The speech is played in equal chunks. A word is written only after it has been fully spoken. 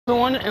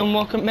Everyone, and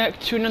welcome back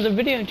to another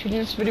video. In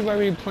this video, where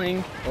we're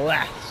playing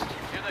Blast.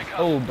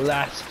 Oh,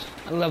 Blast!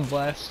 I love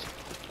Blast.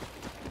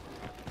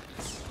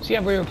 So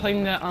yeah, we were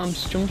playing the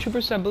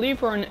Stormtroopers. I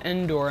believe we're on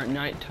Endor at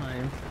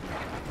nighttime.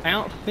 I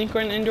don't think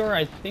we're in Endor.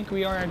 I think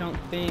we are. I don't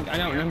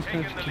know. I'm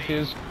kind of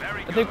confused.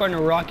 I think we're on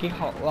a rocky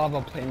hot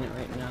lava planet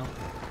right now.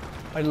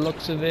 By the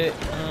looks of it,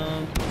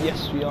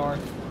 yes, we are.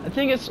 I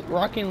think it's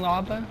rocky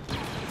lava.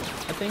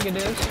 I think it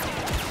is.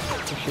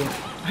 Oh, shoot.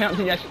 I don't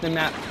think that's the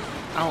map.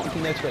 I don't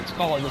think that's what it's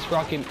called. It's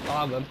rocky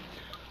lava.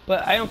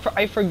 But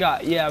I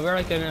forgot. Yeah, we're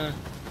like in a.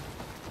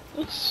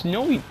 It's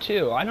snowy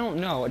too. I don't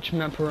know which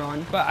map we're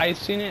on, but I've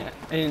seen it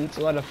and it's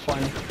a lot of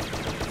fun.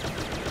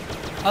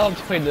 I love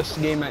to play this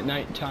game at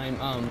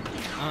nighttime.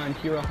 On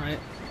Hero Hunt.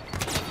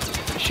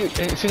 Shoot!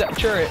 See that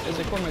turret? It's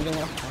like, what am I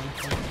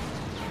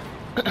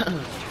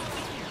doing?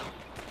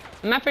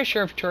 I'm not very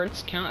sure if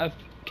turrets count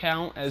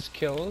as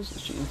kills.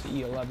 Let's use the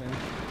E11.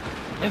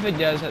 If it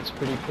does, that's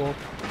pretty cool.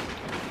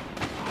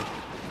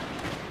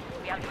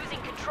 We are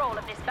losing control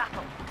of this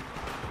battle.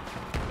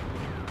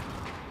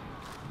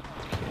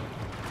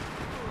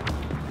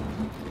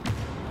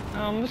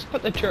 Let's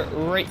put the turret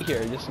right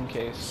here, just in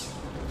case.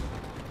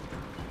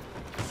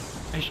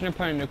 I shouldn't have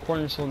put it in the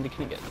corner so they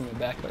can't get from the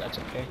back, but that's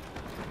okay.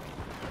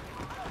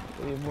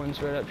 We have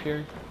one's right up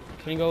here.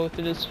 Can you go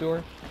through this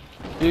door?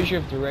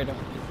 Usually if they're right up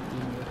in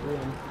the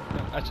room.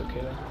 No, that's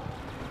okay though.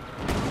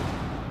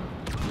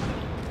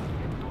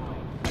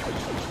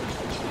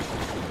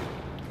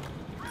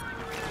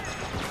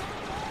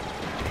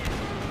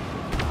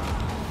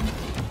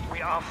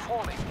 We are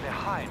falling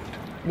behind.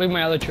 Leave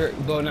my other turret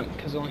blown up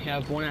because I only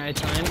have one at a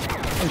time.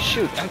 Oh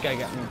shoot, that guy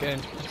got me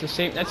good. It's the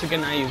same. That's a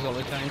gun I use all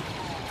the time.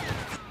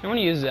 I want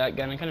to use that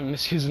gun. I kind of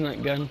miss using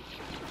that gun.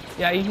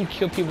 Yeah, you can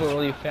kill people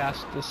really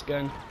fast with this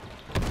gun.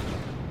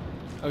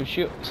 Oh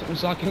shoot,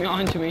 something's locking me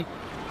onto me.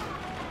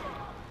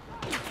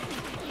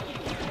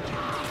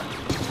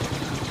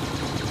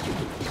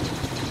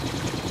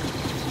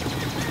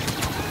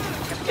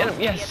 Get him,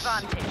 yes!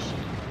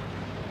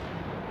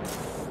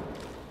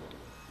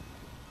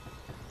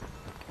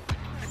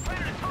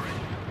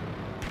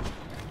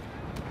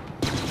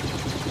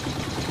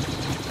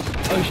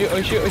 Oh shoot,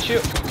 oh shoot, oh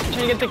shoot! I'm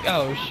trying to get the.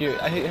 Oh shoot,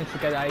 I think that's the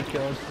guy that I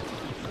killed.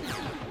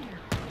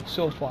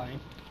 So flying.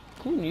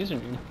 Cool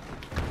username.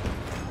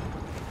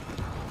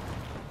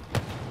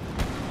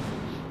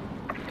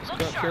 Let's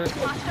go up here.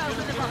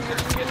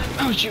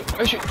 Oh shoot,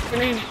 oh shoot,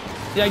 grenade!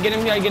 Did I get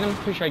him? Did I get him?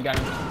 Pretty sure I got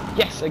him.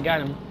 Yes, I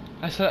got him.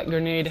 I saw that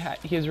grenade.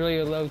 He was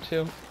really low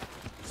too.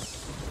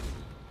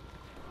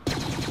 I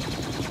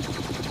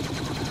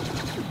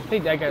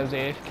think that guy was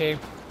AFK.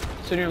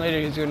 Sooner or later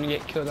he's going to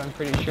get killed, I'm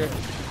pretty sure.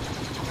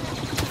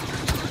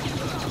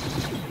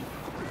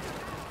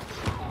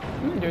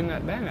 I'm not doing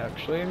that bad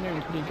actually. I'm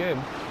doing pretty good.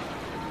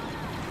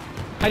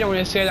 I don't want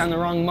to say it on the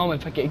wrong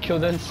moment if I get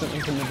killed instantly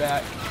from the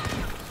back.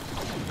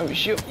 Oh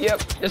shoot,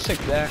 yep, just like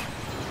that.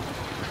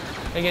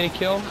 Did I get a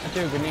kill? I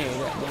threw a grenade at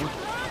that one.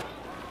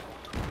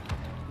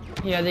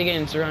 Yeah, they're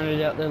getting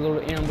surrounded out their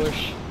little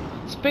ambush.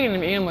 Speaking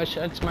of ambush,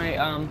 that's my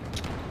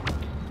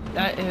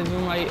that is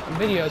one of my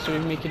videos we're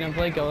making of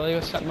Lego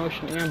stop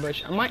motion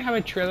ambush. I might have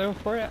a trailer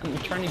for it. I'm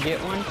trying to get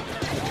one.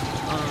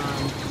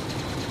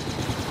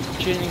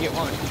 She didn't get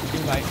one.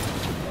 Invite.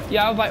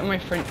 Yeah, I'll invite my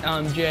friend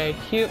Jay.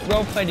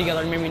 We'll play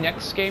together maybe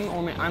next game,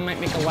 or I might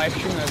make a live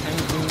stream of him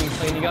and me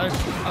playing together.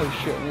 Oh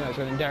shoot, I knew I was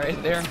gonna die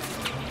right there.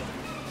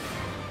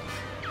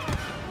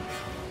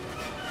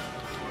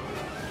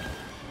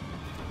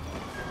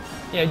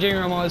 Yeah, Jay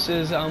Ramos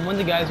is one of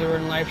the guys that were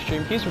in live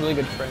stream. He's a really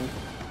good friend.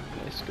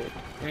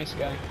 Nice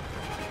guy.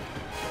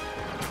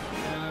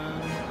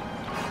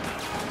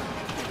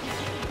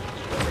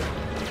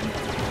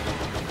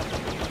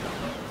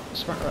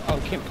 Smart. Oh,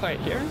 can't play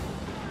it here?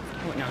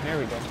 Oh, no, here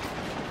we go.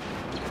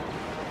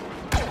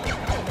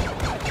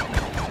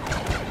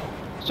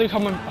 So you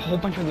come on, a whole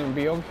bunch of them would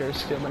be over here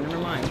still, but never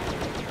mind.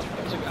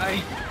 There's a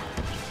guy.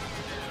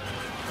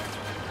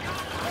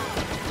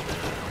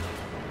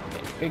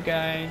 Okay, good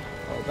guy.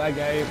 Oh, bad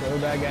guy. We're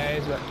bad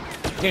guys, but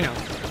you know,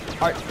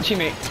 our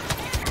teammate.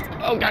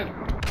 Oh god.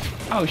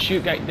 Oh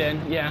shoot, guy dead.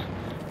 Yeah.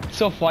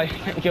 Soulfly.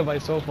 Killed by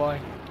Soulfly.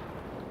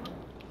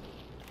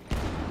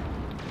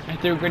 I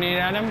threw a grenade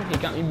at him. He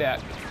got me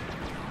back.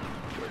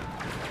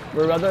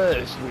 We're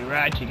brothers. We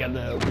ride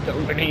together. We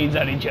throw grenades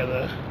at each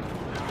other.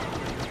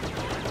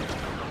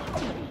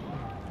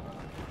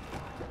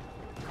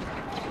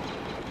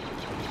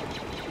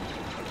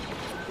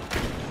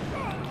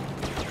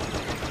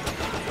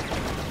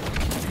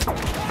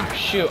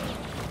 Shoot.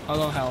 Oh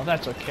no, hell,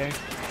 that's okay.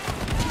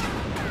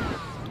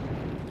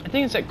 I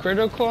think it's a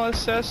critical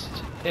assist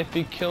if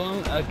you kill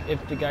him,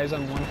 if the guy's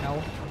on 1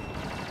 health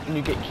and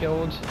you get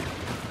killed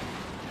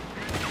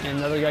and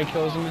another guy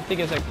kills him. I think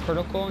it's like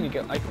critical and you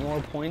get like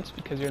more points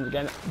because you're the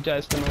guy that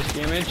does the most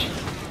damage.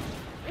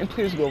 And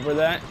please go over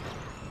that.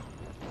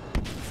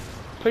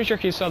 Pretty sure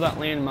he saw that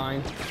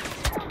landmine.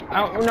 I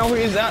don't know who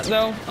he's at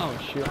though. Oh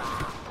shoot.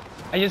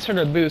 I just heard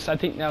a boost. I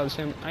think that was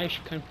him. I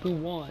should kind of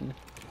won.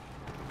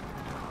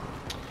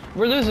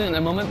 We're losing at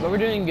the moment, but we're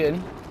doing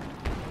good.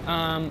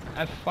 I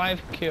have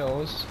 5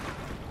 kills.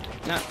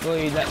 Not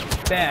really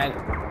that bad.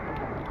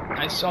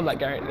 I saw that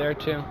guy right there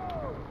too.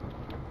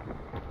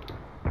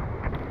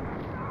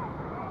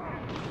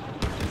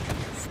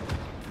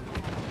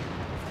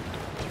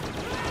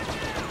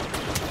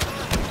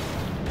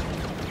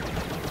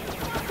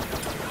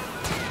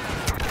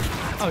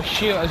 Oh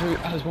shoot,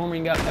 I was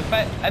warming up.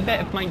 I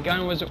bet if my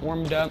gun wasn't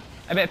warmed up,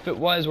 I bet if it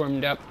was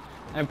warmed up,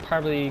 I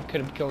probably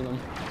could have killed him.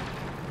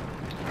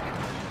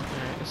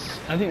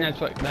 Alright, I think that's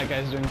what that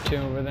guy's doing too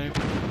over there.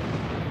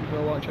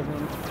 Go watch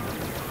everyone.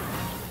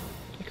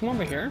 Hey, come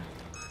over here.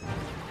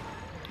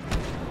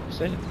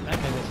 So that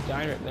guy just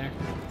died right there.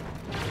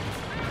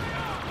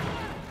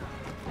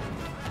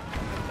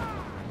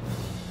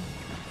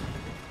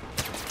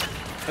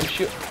 Oh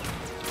shoot.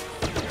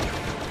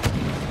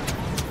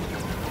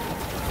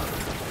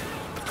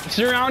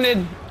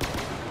 Surrounded!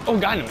 Oh,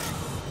 got him.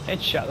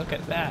 Headshot, look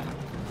at that.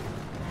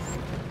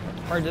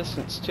 Far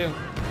distance, too.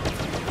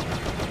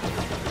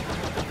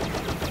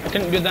 I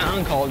couldn't do that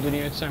on Call of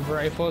Duty with sniper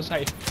rifles.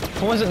 I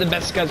wasn't the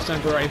best guy at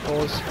sniper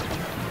rifles.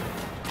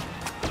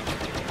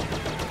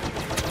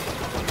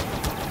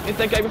 Get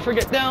that guy before I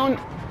get down!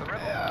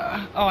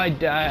 Oh, I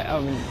died.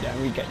 Oh,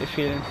 yeah, we get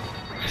defeated.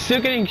 Still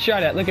getting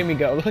shot at. Look at me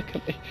go. Look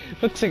at me.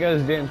 Looks like I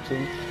was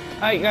dancing.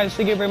 Alright, guys,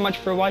 thank you very much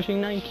for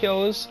watching. 9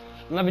 kills.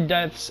 11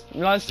 deaths.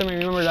 Last time I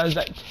remembered I was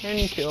at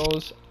 10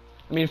 kills.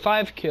 I mean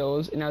 5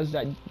 kills, and I was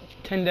at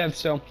 10 deaths.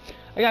 So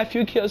I got a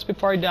few kills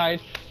before I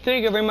died.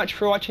 Thank you very much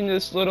for watching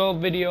this little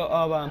video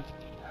of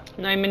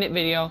 9-minute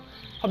video.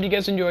 Hope you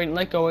guys enjoyed.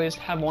 Like always,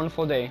 have a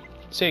wonderful day.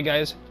 See you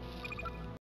guys.